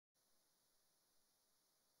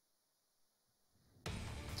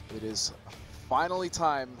It is finally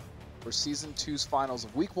time for Season 2's finals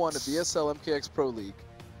of Week 1 of the ESL MKX Pro League,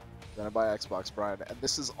 presented by Xbox, Brian. And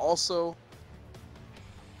this is also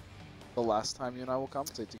the last time you and I will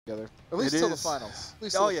commentate together, at least until the finals. At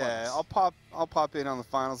least oh the yeah, finals. I'll pop in on the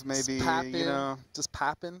finals, maybe. You know, just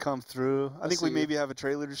pop in. Come through. I think we maybe have a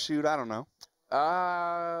trailer to shoot. I don't know.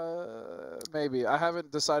 Maybe. I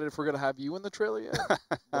haven't decided if we're gonna have you in the trailer yet,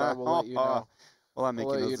 but I will let you know. Well, I'm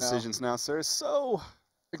making those decisions now, sir. So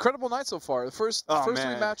incredible night so far. The first three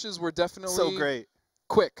matches were definitely so great,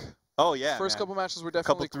 quick. Oh yeah, first couple matches were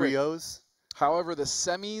definitely quick. Couple 3-0s. However, the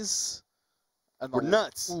semis and were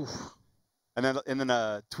nuts. Oof. And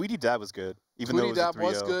then Tweety Dab was good, even Tweety though it was Dab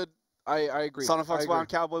was good. I agree. Son of Fox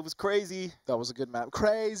WoundCowboy was crazy. That was a good map.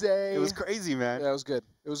 Crazy. It was crazy, man. Yeah, it was good.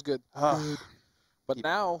 It was good. But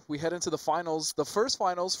now we head into the finals, the first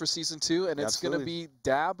finals for Season 2, and it's going to be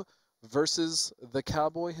Dab versus the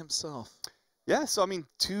Cowboy himself. Yeah, so I mean,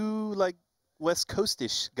 two like West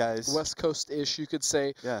Coast-ish guys. West Coast-ish, you could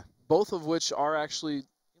say. Yeah. Both of which are actually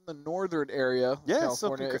in the northern area of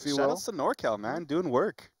California, if you will. Shout outs to NorCal, man, doing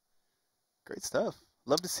work. Great stuff.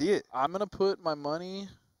 Love to see it. I'm going to put my money,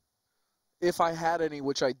 if I had any,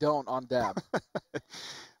 which I don't, on Dab.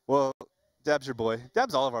 Well, Dab's your boy.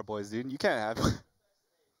 Dab's all of our boys, dude. You can't have him.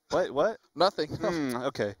 What? Nothing.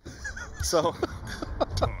 Okay. So,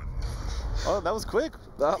 oh, that was quick.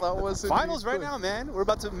 That was finals right now, man. We're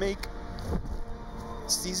about to make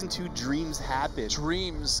Season 2 dreams happen.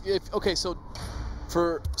 Dreams. Okay, so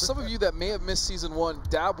for some of you that may have missed Season 1,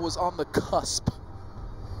 Dab was on the cusp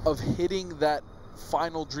of hitting that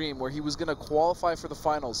final dream where he was going to qualify for the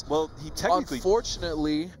finals. Well, he technically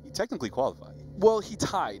qualified. Well, he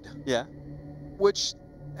tied. Yeah. Which,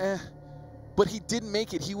 but he didn't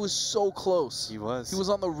make it. He was so close. He was. He was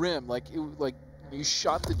on the rim. Like you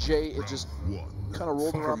shot the J, it just kind of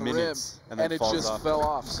rolled around the rim, and it just fell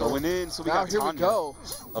off. So going in. So we now got here Tanya. we go.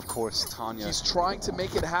 Of course, Tanya. He's trying to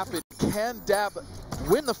make it happen. Can Dab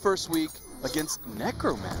win the first week against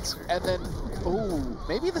Necromancer? And then,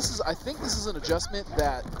 maybe this is. I think this is an adjustment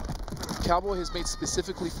that Cowboy has made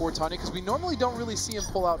specifically for Tanya, because we normally don't really see him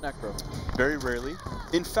pull out Necro. Very rarely.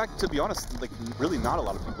 In fact, to be honest, like really not a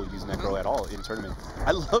lot of people use Necro at all in tournament.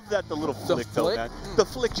 I love that the little flick though, man. The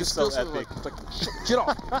flick is so epic. Like, get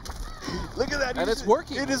off. Look at that. And it's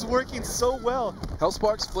working. It is working so well.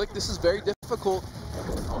 Hellspark's flick. This is very difficult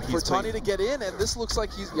for Tanya to get in, and this looks like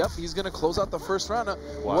he's going to close out the first round.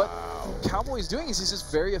 What Cowboy's doing is he's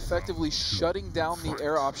just very effectively shutting down the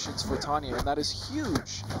air options for Tanya, and that is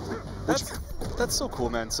huge. That's so cool,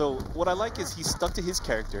 man. So what I like is he stuck to his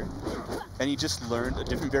character, and he just learned a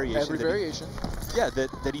different variation. Every variation.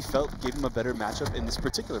 That he felt gave him a better matchup in this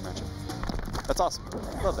particular matchup. That's awesome.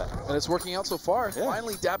 Love that. And it's working out so far. Yeah.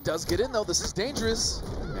 Finally, Dab does get in, though. This is dangerous.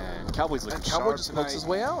 Man, Cowboy's looking sharp Cowboy just pokes his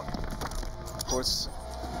way out. Of course.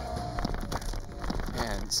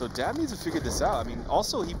 Man, so Dab needs to figure this out. I mean,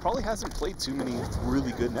 also, he probably hasn't played too many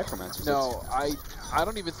really good Necromancers. No, I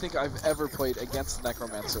don't even think I've ever played against the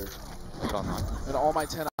Necromancer. Like online? In all my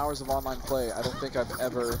 10 hours of online play, I don't think I've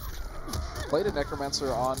ever played a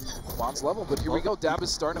Necromancer on Juan's level. But here we go. Dab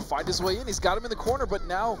is starting to find his way in. He's got him in the corner, but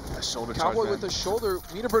now Cowboy with a shoulder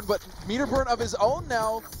meter burn, but meter burn of his own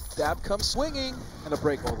now. Dab comes swinging, and a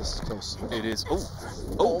break. Oh, this is close. It is.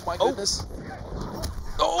 Oh my goodness.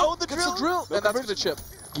 The drill. And that's going to chip.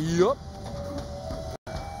 Yup.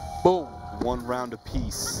 Boom. One round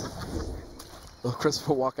apiece. Oh,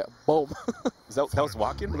 Christopher walkout. Boom. that was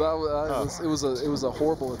walking? It was a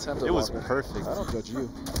horrible attempt. It was perfect. I don't judge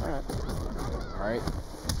you. All right.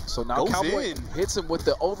 So now Cowboy hits him with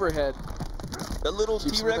the overhead. The little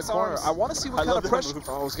T-Rex arms. I want to see what kind of pressure.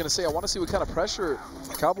 I was going to say, I want to see what kind of pressure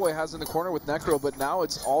Cowboy has in the corner with Necro, but now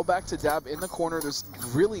it's all back to Dab in the corner. There's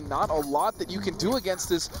really not a lot that you can do against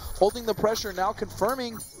this. Holding the pressure, now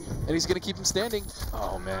confirming, and he's going to keep him standing.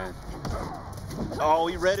 Oh, man. Oh,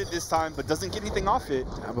 he read it this time, but doesn't get anything off it.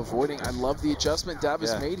 Dab avoiding. I love the adjustment Dab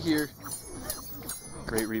has made here.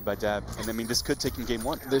 Great read by Dab. And I mean, this could take him game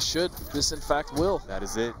one. This should. This, in fact, will. That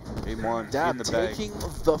is it. Game one. Dab in the taking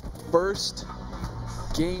the first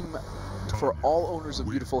game for all owners of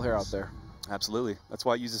beautiful hair out there. Absolutely. That's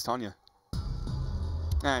why I uses Tanya.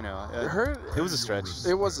 I know. It was a stretch.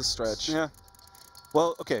 It was a stretch. Yeah.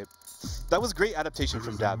 Well, okay. That was great adaptation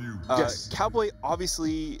from Dab. Yes. Cowboy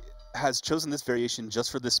obviously has chosen this variation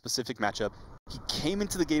just for this specific matchup. He came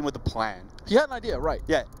into the game with a plan. He had an idea, right?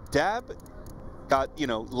 Yeah. Dab got,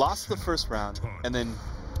 lost the first round and then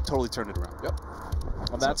totally turned it around. Yep.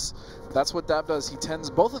 And that's what Dab does. He tends,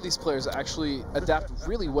 both of these players actually adapt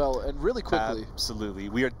really well and really quickly. Absolutely.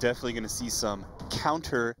 We are definitely going to see some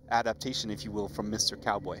counter adaptation, if you will, from Mr.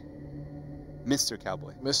 Cowboy. Mr.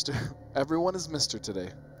 Cowboy. Mr. Everyone is Mr. today.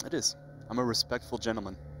 It is. I'm a respectful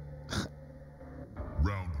gentleman.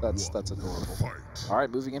 That's adorable. All right,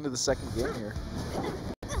 moving into the second game here.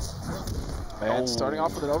 And starting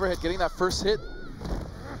off with an overhead, getting that first hit.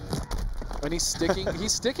 And he's sticking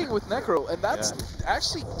with Necro, and that's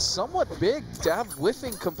actually somewhat big. Dab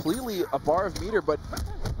whiffing completely a bar of meter, but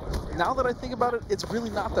now that I think about it, it's really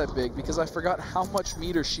not that big because I forgot how much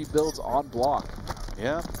meter she builds on block.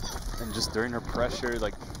 Yeah, and just during her pressure,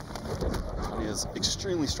 like, he has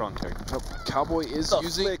extremely strong character. Cowboy is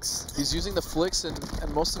using the flicks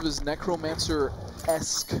and most of his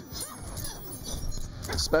Necromancer-esque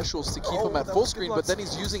specials to keep him at full screen, but then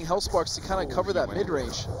he's using Hellsparks to kind of cover that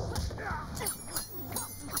mid-range.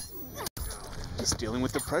 He's dealing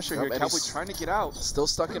with the pressure here. Cowboy trying to get out. Still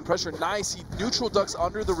stuck in pressure. Nice. He neutral ducks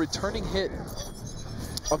under the returning hit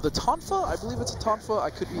of the Tonfa. I believe it's a Tonfa. I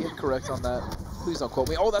could be incorrect on that. Please don't quote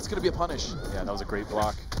me. Oh, that's going to be a punish. Yeah, that was a great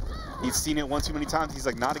block. He's seen it one too many times. He's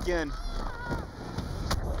like, not again.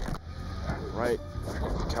 Right.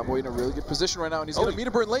 Cowboy in a really good position right now, and he's going to meter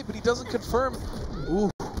burn late, but he doesn't confirm. Ooh,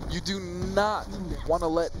 you do not want to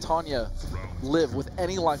let Tanya live with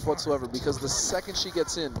any life whatsoever, because the second she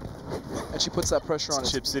gets in and she puts that pressure on,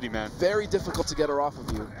 Chip City, man. Very difficult to get her off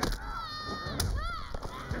of you.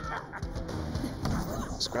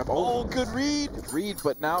 Scrap. Oh, good read. Good read,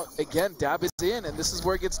 but now again Dab is in, and this is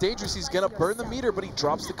where it gets dangerous. He's gonna burn the meter, but he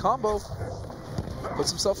drops the combo.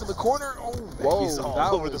 Puts himself in the corner. Oh, whoa! He's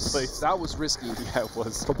all over the place. That was risky. Yeah, it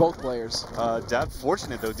was for both players. Dab,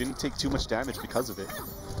 fortunate though, didn't take too much damage because of it.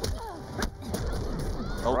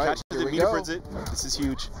 Oh, right, catches it, meter burns it. This is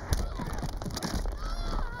huge.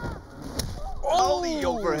 Oh, the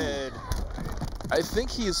overhead. I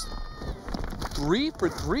think he's 3 for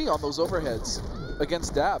 3 on those overheads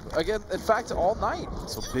against Dab. Again, in fact, all night.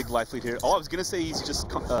 So big life lead here. Oh, I was gonna say he's just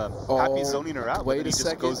happy zoning her out. Wait a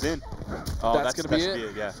second. Just goes in. Oh, that's gonna be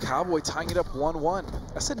it. Yeah. Cowboy tying it up 1-1.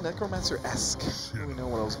 I said Necromancer-esque. I don't even know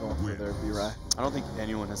what I was going for there, B-Rai. I don't think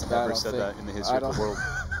anyone has ever said that in the history of the world.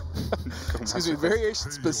 Excuse me,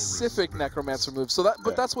 variation-specific Necromancer moves. So that,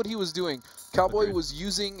 but that's what he was doing. Cowboy was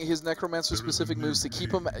using his Necromancer-specific moves to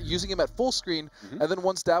keep him, using him at full screen, and then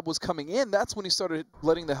once Dab was coming in, that's when he started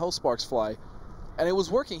letting the Hellsparks fly. And it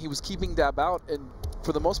was working. He was keeping Dab out, and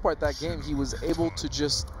for the most part that game, he was able to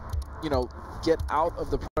just, you know, get out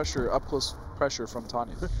of the pressure, up close pressure from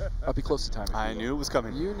Tanya. I'll be close to timing. I knew it was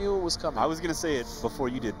coming. You knew it was coming. I was going to say it before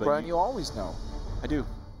you did, but Brian, you always know. I do.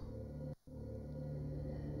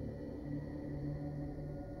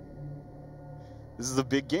 This is a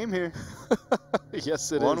big game here.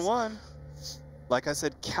 Yes, it is. 1-1. Like I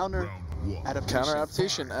said, counter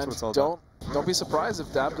adaptation. And don't be surprised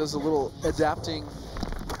if Dab does a little adapting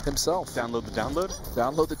himself. Download the download?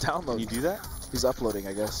 Download the download. Can you do that? He's uploading,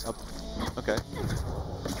 I guess. Okay.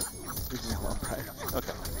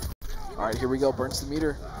 Okay. All right, here we go. Burns the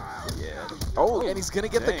meter. Yeah. Oh, and he's going to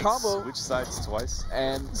get the combo. Switch sides twice.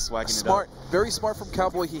 And swagging smart, very smart from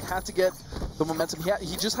Cowboy. He had to get the momentum.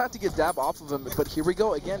 He just had to get Dab off of him. But here we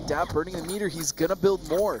go again. Dab burning the meter. He's going to build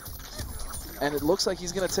more. And it looks like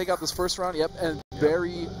he's going to take out this first round. Yep. And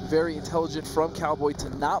very, very intelligent from Cowboy to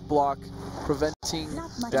not block, preventing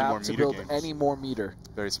Dab to build any more meter.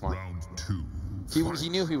 Very smart. Round 2. He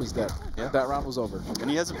knew he was dead. Yeah. That round was over. And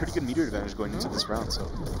he has a pretty good meter advantage going into this round. So,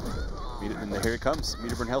 and here it comes.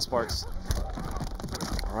 Meter burn Hellsparks.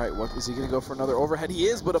 All right, what is he going to go for another overhead? He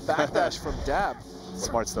is, but a backdash from Dab.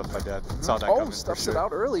 Smart stuff by Dab. Saw that coming. Stuffs it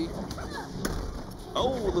out early.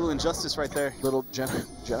 Oh, a little injustice right there. Little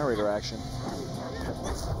generator action.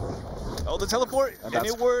 Oh, the teleport, and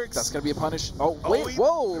it works. That's going to be a punish. Oh, wait,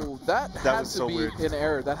 whoa. That had to be an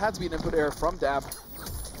error. That had to be an input error from Dab.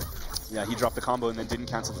 Yeah, he dropped the combo and then didn't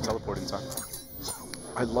cancel the teleport in time.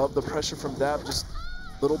 I love the pressure from Dab. Just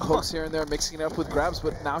little pokes here and there, mixing it up with grabs,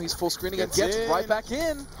 but now he's full screening and gets right back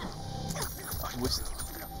in.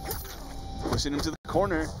 Pushing him to the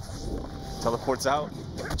corner. Teleports out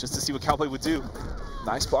just to see what Cowboy would do.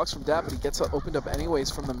 Nice blocks from Dab, but he gets opened up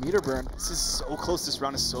anyways from the meter burn. This is so close. This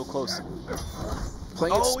round is so close.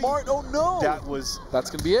 Playing it smart. Oh no! That's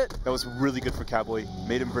gonna be it. That was really good for Cowboy.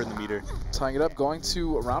 Made him burn the meter. Tying it up, going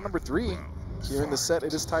to round number 3. Here in the set,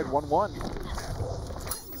 it is tied 1-1.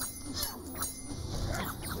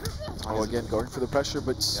 Oh, again, going for the pressure,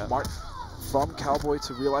 but smart from Cowboy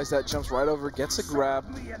to realize that, jumps right over, gets a grab.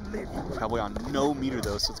 Cowboy on no meter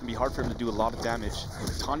though, so it's gonna be hard for him to do a lot of damage.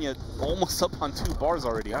 Tanya almost up on 2 bars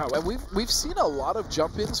already. Yeah, and we've seen a lot of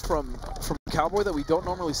jump-ins from Cowboy that we don't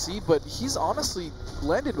normally see, but he's honestly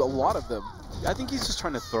landed a lot of them. I think he's just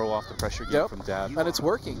trying to throw off the pressure game from Dab. And it's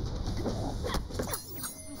working.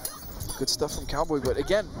 Good stuff from Cowboy, but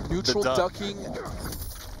again, neutral ducking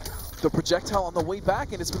the projectile on the way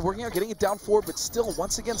back, and it's been working out, getting it down forward, but still,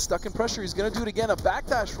 once again, stuck in pressure. He's going to do it again, a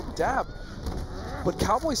backdash from Dab, but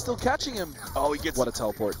Cowboy's still catching him. Oh, he gets... What a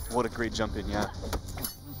teleport. What a great jump in, yeah.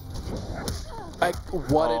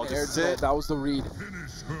 What an air jump. That was the read.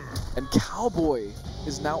 And Cowboy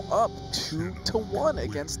is now up 2-1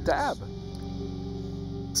 against Dab.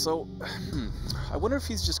 So, I wonder if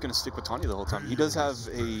he's just going to stick with Tanya the whole time. He does have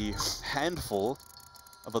a handful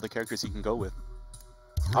of other characters he can go with.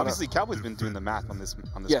 Obviously, Cowboy's been doing the math on this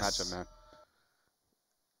matchup, man.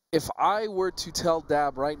 If I were to tell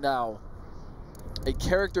Dab right now a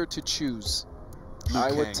character to choose,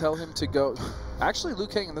 I would tell him to go... Actually, Liu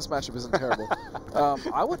Kang in this matchup isn't terrible.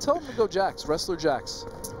 I would tell him to go Jax, Wrestler Jax.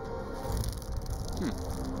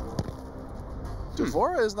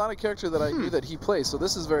 Devora is not a character that I knew that he plays, so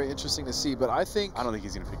this is very interesting to see, but I think... I don't think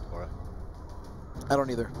he's going to pick Devora. I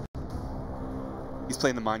don't either. He's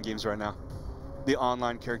playing the mind games right now. The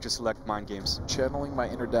online character select mind games. Channeling my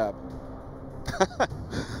inner Dab.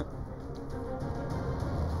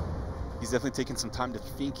 He's definitely taking some time to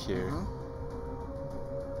think here.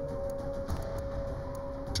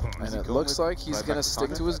 And it looks like he's going to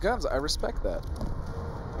stick to his guns. I respect that.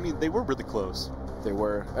 I mean, they were really close. They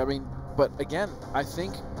were. I mean, but again, I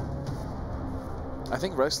think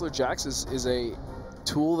Wrestler Jax is a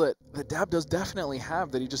tool that Dab does definitely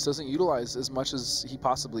have that he just doesn't utilize as much as he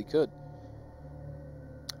possibly could.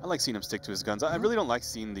 I like seeing him stick to his guns. I really don't like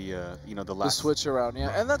seeing the the switch around.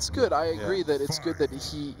 Yeah, and that's good. I agree that it's good that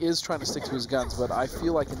he is trying to stick to his guns, but I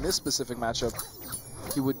feel like in this specific matchup,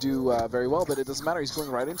 he would do very well, but it doesn't matter. He's going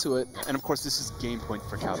right into it. And of course, this is game point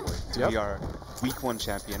for Cowboy to be our Week 1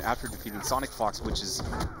 champion after defeating Sonic Fox, which is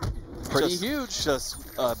pretty huge. Just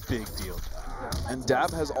a big deal. And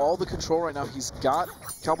Dab has all the control right now. He's got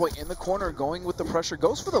Cowboy in the corner, going with the pressure,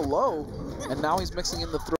 goes for the low, and now he's mixing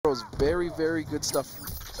in the throws. Very, very good stuff.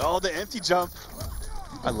 Oh, the empty jump.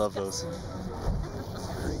 I love those.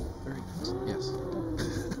 Very nice. Yes.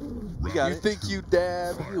 We got it. You think you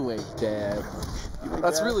Dab? You ain't Dab.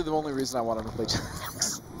 That's really the only reason I wanted to play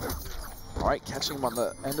Jax. All right, catching him on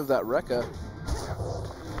the end of that Rekka.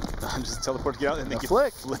 I'm just teleport to get out and then get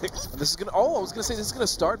flicked. And this is gonna. Oh, I was gonna say this is gonna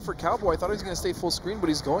start for Cowboy. I thought he was gonna stay full screen, but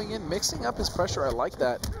he's going in, mixing up his pressure. I like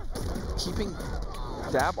that, keeping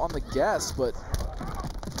Dab on the gas, but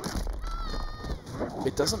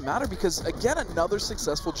it doesn't matter because again, another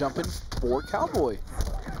successful jump in for Cowboy.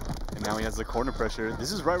 And now he has the corner pressure.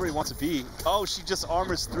 This is right where he wants to be. Oh, she just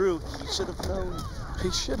armors through. He should have known.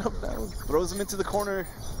 He should have known. Throws him into the corner.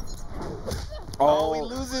 Oh, he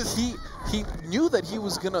loses. He knew that he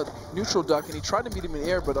was going to neutral duck, and he tried to meet him in the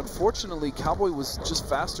air, but unfortunately, Cowboy was just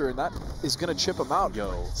faster, and that is going to chip him out.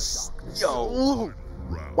 Yo.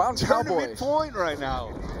 WoundCowboy. Tournament point right now.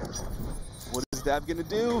 What is Dab going to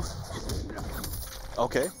do?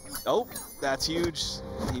 Okay. Oh, that's huge.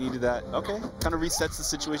 He needed that. Okay. Kind of resets the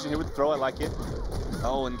situation here with the throw. I like it.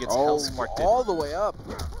 Oh, and gets hell sparked in. All the way up.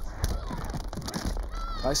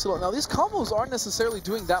 Nice little. Now, these combos aren't necessarily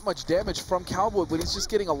doing that much damage from Cowboy, but he's just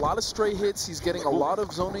getting a lot of stray hits. He's getting a lot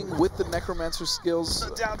of zoning with the Necromancer skills.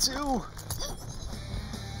 Down two.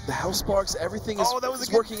 The Hell Sparks, everything is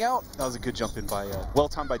working out. That was a good jump in by, well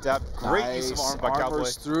timed by Dab. Great use of arm by Cowboy.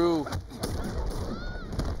 Through.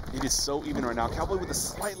 It is so even right now. Cowboy with a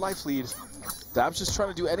slight life lead. Dab's just trying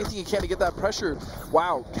to do anything he can to get that pressure.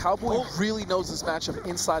 Wow, Cowboy really knows this matchup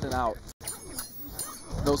inside and out.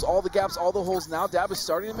 Knows all the gaps, all the holes. Now Dab is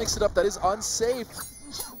starting to mix it up. That is unsafe.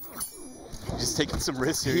 He's just taking some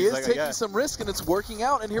risks here. He is taking some risk, and it's working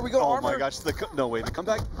out. And here we go, Oh armor. my gosh, no way, the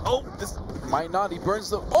comeback. Oh, this might not. He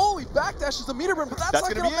burns the. Oh, he backdashes the meter burn, but that's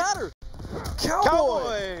not gonna matter.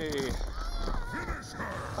 Cowboy.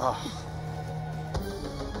 Oh.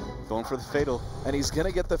 Going for the fatal. And he's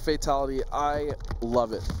gonna get the fatality. I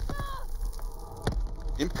love it.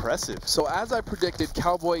 Impressive. So as I predicted,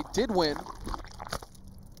 Cowboy did win,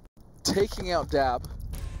 taking out Dab.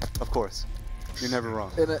 Of course. You're never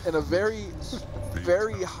wrong. In a very,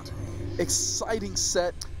 very exciting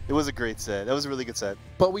set. It was a great set. That was a really good set.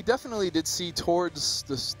 But we definitely did see towards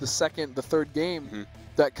the third game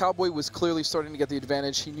that Cowboy was clearly starting to get the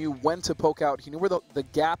advantage. He knew when to poke out. He knew where the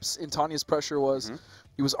gaps in Tanya's pressure was.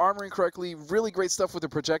 He was armoring correctly. Really great stuff with the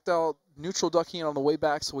projectile. Neutral ducking on the way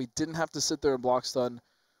back, so he didn't have to sit there and block stun.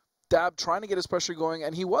 Dab trying to get his pressure going,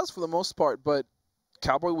 and he was for the most part, but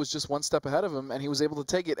Cowboy was just one step ahead of him, and he was able to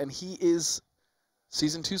take it, and he is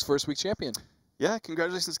Season 2's first week champion. Yeah,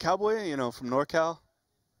 congratulations, Cowboy, you know, from NorCal.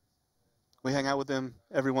 We hang out with him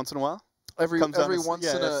every once in a while. Every once in a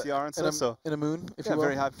moon, if you will.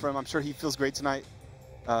 Very happy for him. I'm sure he feels great tonight.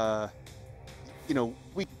 you know,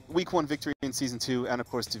 week 1 victory in Season 2, and of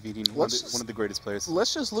course defeating one of the greatest players.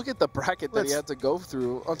 Let's just look at the bracket that he had to go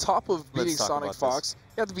through. On top of beating Sonic Fox,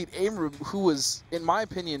 he had to beat Aimru, who was, in my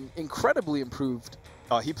opinion, incredibly improved.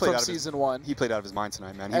 Oh, he played from out of Season 1. He played out of his mind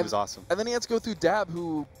tonight, man. He was awesome. And then he had to go through Dab,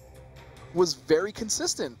 who was very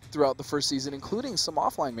consistent throughout the first season, including some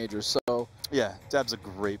offline majors. So yeah, Dab's a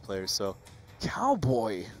great player. So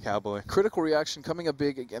Cowboy. Critical Reaction coming up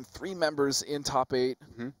big again. 3 members in top 8.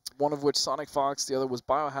 One of which Sonic Fox, the other was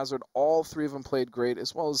Biohazard. All 3 of them played great,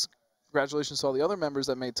 as well as congratulations to all the other members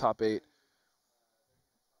that made top 8.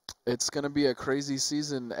 It's going to be a crazy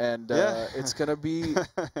season, and it's going to be...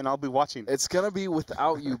 and I'll be watching. It's going to be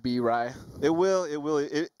without you, B-Rai. It will. It will.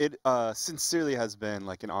 It sincerely has been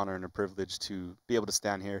like an honor and a privilege to be able to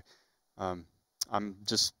stand here. I'm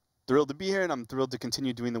just thrilled to be here, and I'm thrilled to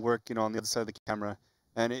continue doing the work, you know, on the other side of the camera.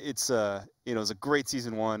 And it's you know, it was a great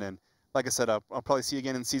Season 1, and like I said, I'll probably see you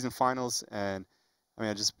again in season finals. And I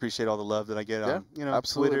mean, I just appreciate all the love that I get on, you know,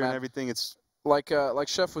 Twitter and everything. It's like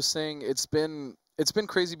Chef was saying, it's been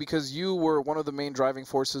crazy because you were one of the main driving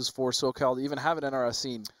forces for SoCal to even have an NRS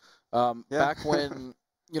scene. Back when,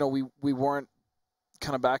 you know, we weren't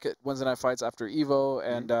kind of back at Wednesday Night Fights after Evo,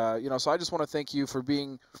 and you know, so I just want to thank you for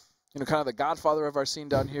being, you know, kind of the godfather of our scene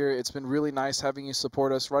down here. It's been really nice having you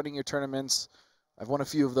support us, running your tournaments. I've won a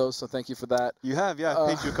few of those, so thank you for that. You have, yeah.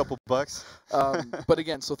 I paid you a couple bucks. But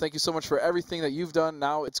again, so thank you so much for everything that you've done.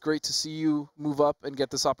 Now it's great to see you move up and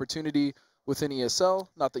get this opportunity within ESL.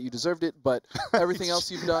 Not that you deserved it, but everything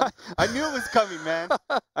else you've done. I knew it was coming, man.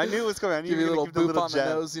 I knew it was coming. I knew give you a little boop on jab.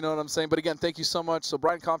 the nose, you know what I'm saying? But again, thank you so much. So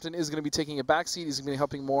Brian Compton is going to be taking a backseat. He's going to be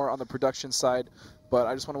helping more on the production side. But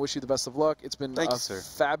I just want to wish you the best of luck. It's been a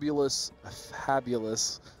fabulous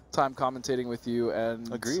time commentating with you.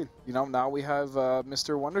 And agreed. You know, now we have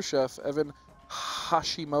Mr. Wonder Chef Evan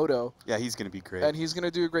Hashimoto. Yeah, he's going to be great. And he's going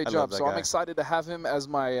to do a great job. So I'm excited to have him as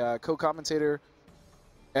my co-commentator.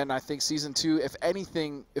 And I think Season 2, if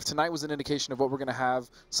anything, if tonight was an indication of what we're going to have,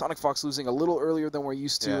 Sonic Fox losing a little earlier than we're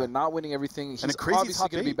used to and not winning everything, he's obviously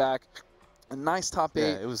going to be back. A nice top 8.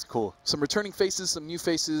 Yeah, it was cool. Some returning faces, some new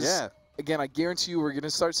faces. Yeah. Again, I guarantee you we're going to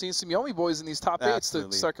start seeing some Yomi boys in these top 8s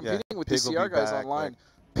to start competing with these CR guys online.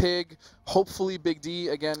 Pig, hopefully Big D.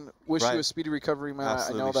 Again, wish you a speedy recovery, man.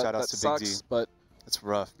 Absolutely. I know that sucks, but it's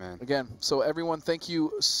rough, man. Again, so everyone, thank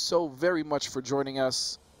you so very much for joining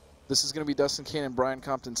us. This is going to be Dustin Kane and Brian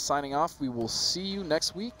Compton signing off. We will see you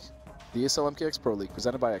next week. The ESL MKX Pro League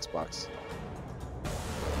presented by Xbox.